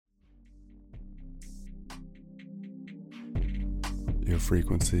Your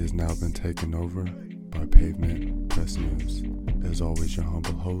frequency has now been taken over by Pavement Press News. As always, your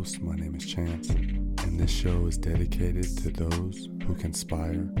humble host, my name is Chance, and this show is dedicated to those who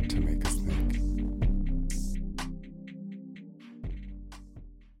conspire to make us think.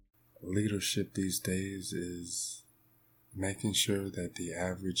 Leadership these days is making sure that the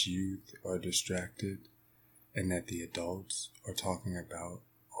average youth are distracted and that the adults are talking about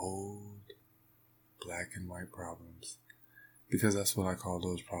old black and white problems. Because that's what I call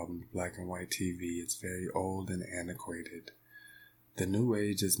those problems, black and white TV. It's very old and antiquated. The new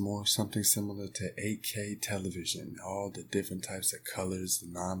age is more something similar to 8K television. All the different types of colors, the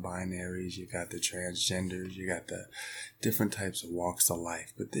non-binaries, you got the transgenders, you got the different types of walks of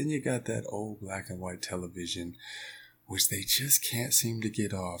life. But then you got that old black and white television, which they just can't seem to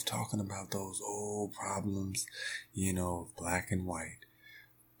get off, talking about those old problems, black and white.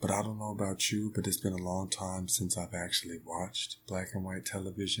 But I don't know about you, but it's been a long time since I've actually watched black and white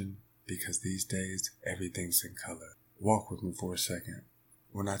television because these days everything's in color. Walk with me for a second.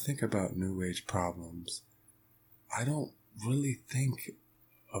 When I think about new age problems, I don't really think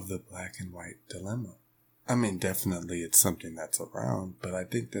of the black and white dilemma. I mean, definitely it's something that's around, but I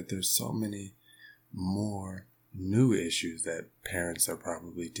think that there's so many more new issues that parents are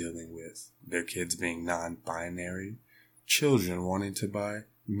probably dealing with. Their kids being non-binary, children wanting to buy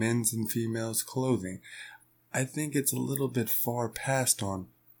men's and females' clothing. I think it's a little bit far past on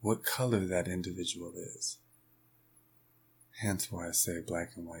what color that individual is. Hence why I say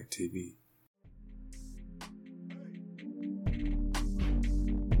black and white TV.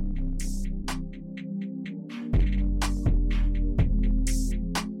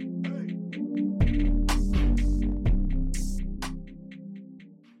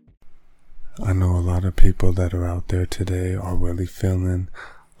 I know a lot of people that are out there today are really feeling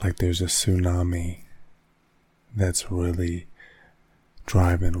like there's a tsunami that's really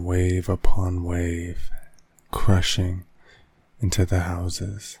driving wave upon wave, crushing into the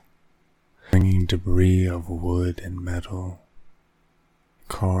houses, bringing debris of wood and metal,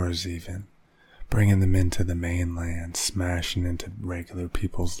 cars even, bringing them into the mainland, smashing into regular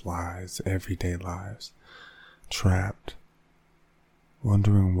people's lives, everyday lives, trapped,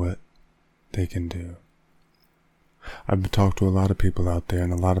 wondering what they can do. I've talked to a lot of people out there,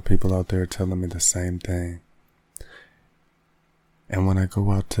 and a lot of people out there are telling me the same thing. And when I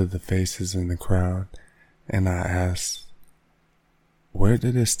go out to the faces in the crowd and I ask, where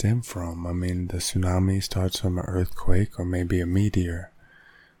did it stem from? I mean, the tsunami starts from an earthquake or maybe a meteor.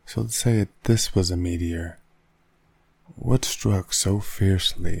 So let's say this was a meteor. What struck so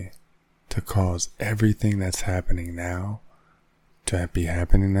fiercely to cause everything that's happening now to be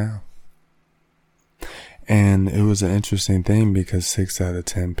happening now? And it was an interesting thing because 6 out of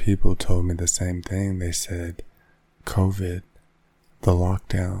 10 people told me the same thing. They said, COVID, the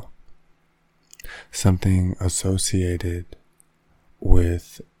lockdown, something associated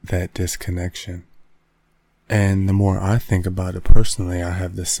with that disconnection. And the more I think about it personally, I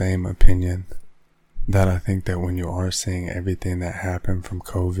have the same opinion that I think that when you are seeing everything that happened from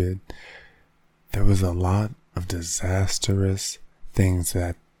COVID, there was a lot of disastrous things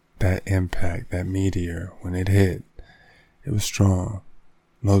that impact, that meteor, when it hit, it was strong.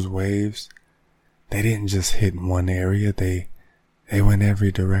 Those waves, they didn't just hit one area, they went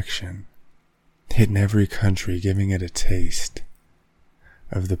every direction, hitting every country, giving it a taste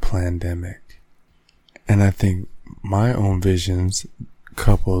of the pandemic. And I think my own visions,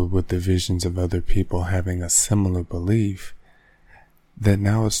 coupled with the visions of other people having a similar belief, that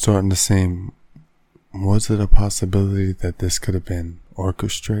now it's starting to seem, was it a possibility that this could have been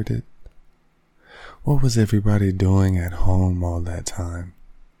orchestrated? What was everybody doing at home all that time?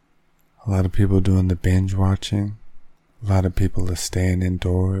 A lot of people doing the binge watching. A lot of people are staying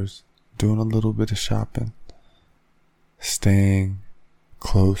indoors, doing a little bit of shopping, staying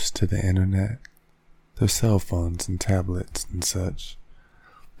close to the internet, their cell phones and tablets and such,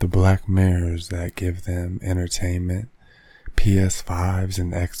 the black mirrors that give them entertainment, PS5s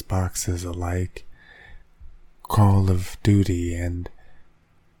and Xboxes alike, Call of Duty and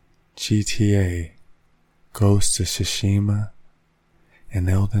GTA, Ghost of Tsushima, and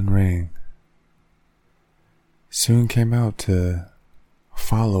Elden Ring soon came out to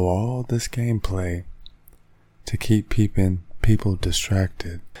follow all this gameplay to keep people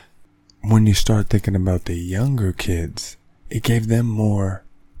distracted. When you start thinking about the younger kids, it gave them more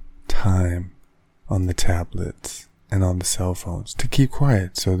time on the tablets and on the cell phones to keep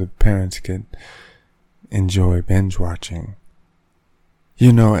quiet so the parents could enjoy binge watching.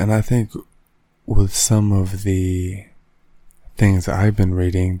 And I think with some of the things I've been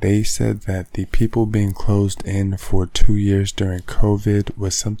reading, they said that the people being closed in for 2 years during COVID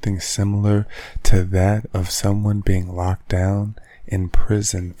was something similar to that of someone being locked down in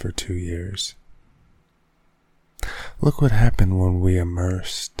prison for 2 years. Look what happened when we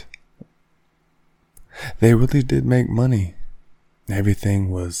immersed. They really did make money. Everything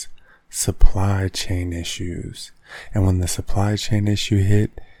was supply chain issues. And when the supply chain issue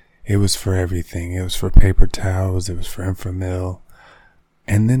hit, it was for everything. It was for paper towels. It was for Inframal.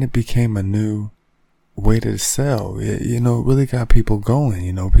 And then it became a new way to sell. It really got people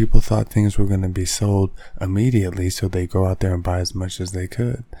going. People thought things were going to be sold immediately, so they go out there and buy as much as they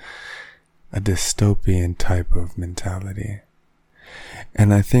could. A dystopian type of mentality.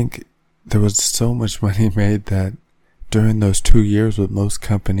 And I think there was so much money made that during those 2 years with most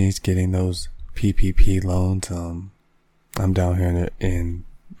companies getting those PPP loans, I'm down here in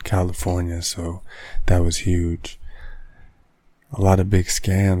California, so that was huge. A lot of big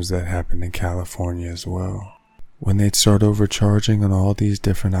scams that happened in California as well. When they'd start overcharging on all these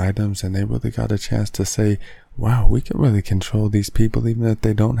different items, and they really got a chance to say, wow, we can really control these people even if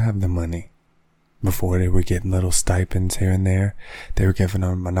they don't have the money. Before, they were getting little stipends here and there. They were giving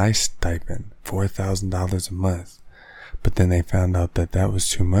them a nice stipend, $4,000 a month. But then they found out that that was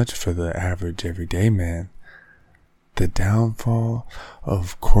too much for the average everyday man. The downfall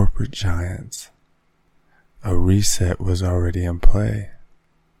of corporate giants. A reset was already in play.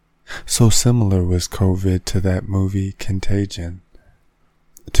 So similar was COVID to that movie Contagion.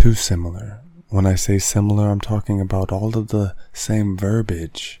 Too similar. When I say similar, I'm talking about all of the same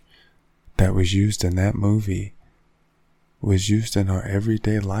verbiage that was used in that movie was used in our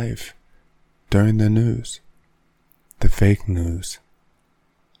everyday life during the news, the fake news.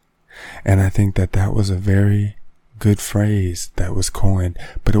 And I think that that was a very good phrase that was coined,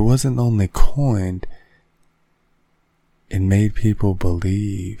 but it wasn't only coined, it made people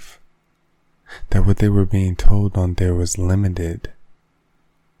believe that what they were being told on there was limited.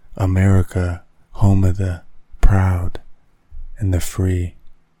 America, home of the proud and the free.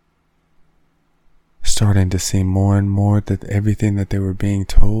 Starting to see more and more that everything that they were being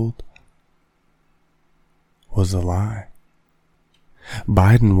told was a lie.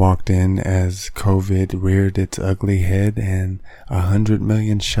 Biden walked in as COVID reared its ugly head, and 100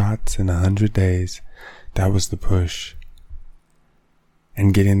 million shots in 100 days. That was the push.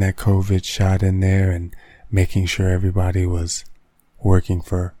 And getting that COVID shot in there and making sure everybody was working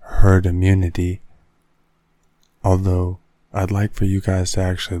for herd immunity. Although I'd like for you guys to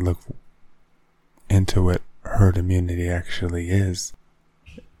actually look into what herd immunity actually is.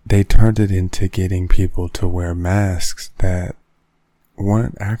 They turned it into getting people to wear masks that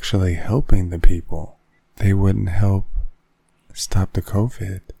weren't actually helping the people. They wouldn't help stop the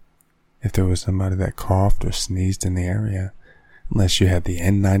COVID if there was somebody that coughed or sneezed in the area, unless you had the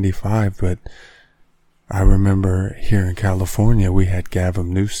N95. But I remember here in California, we had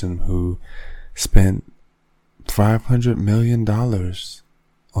Gavin Newsom, who spent $500 million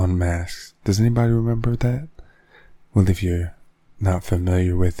on masks. Does anybody remember that? Well, if you're not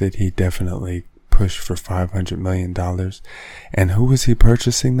familiar with it, he definitely pushed for $500 million. And who was he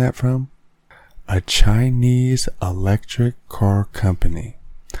purchasing that from? A Chinese electric car company.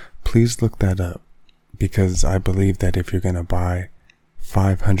 Please look that up, because I believe that if you're going to buy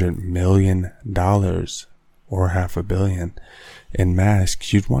 $500 million or $500 million in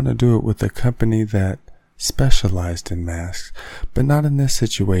masks, you'd want to do it with a company that specialized in masks, but not in this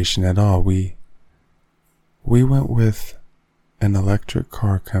situation at all. We went with an electric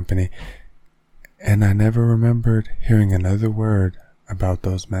car company, and I never remembered hearing another word about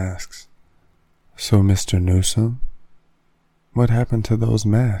those masks. So, Mr. Newsom, what happened to those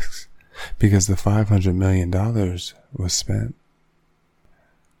masks? Because the $500 million was spent.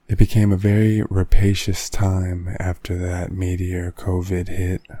 It became a very rapacious time after that Meteor COVID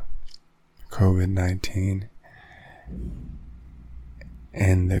hit. COVID-19,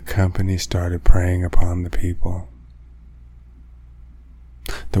 and the company started preying upon the people.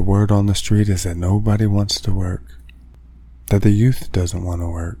 The word on the street is that nobody wants to work, that the youth doesn't want to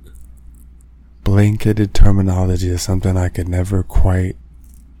work. Blanketed terminology is something I could never quite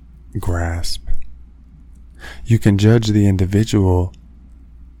grasp. You can judge the individual,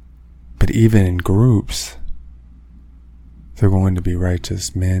 but even in groups, they're going to be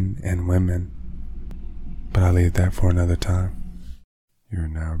righteous men and women. But I'll leave that for another time. You're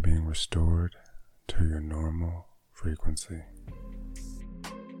now being restored to your normal frequency.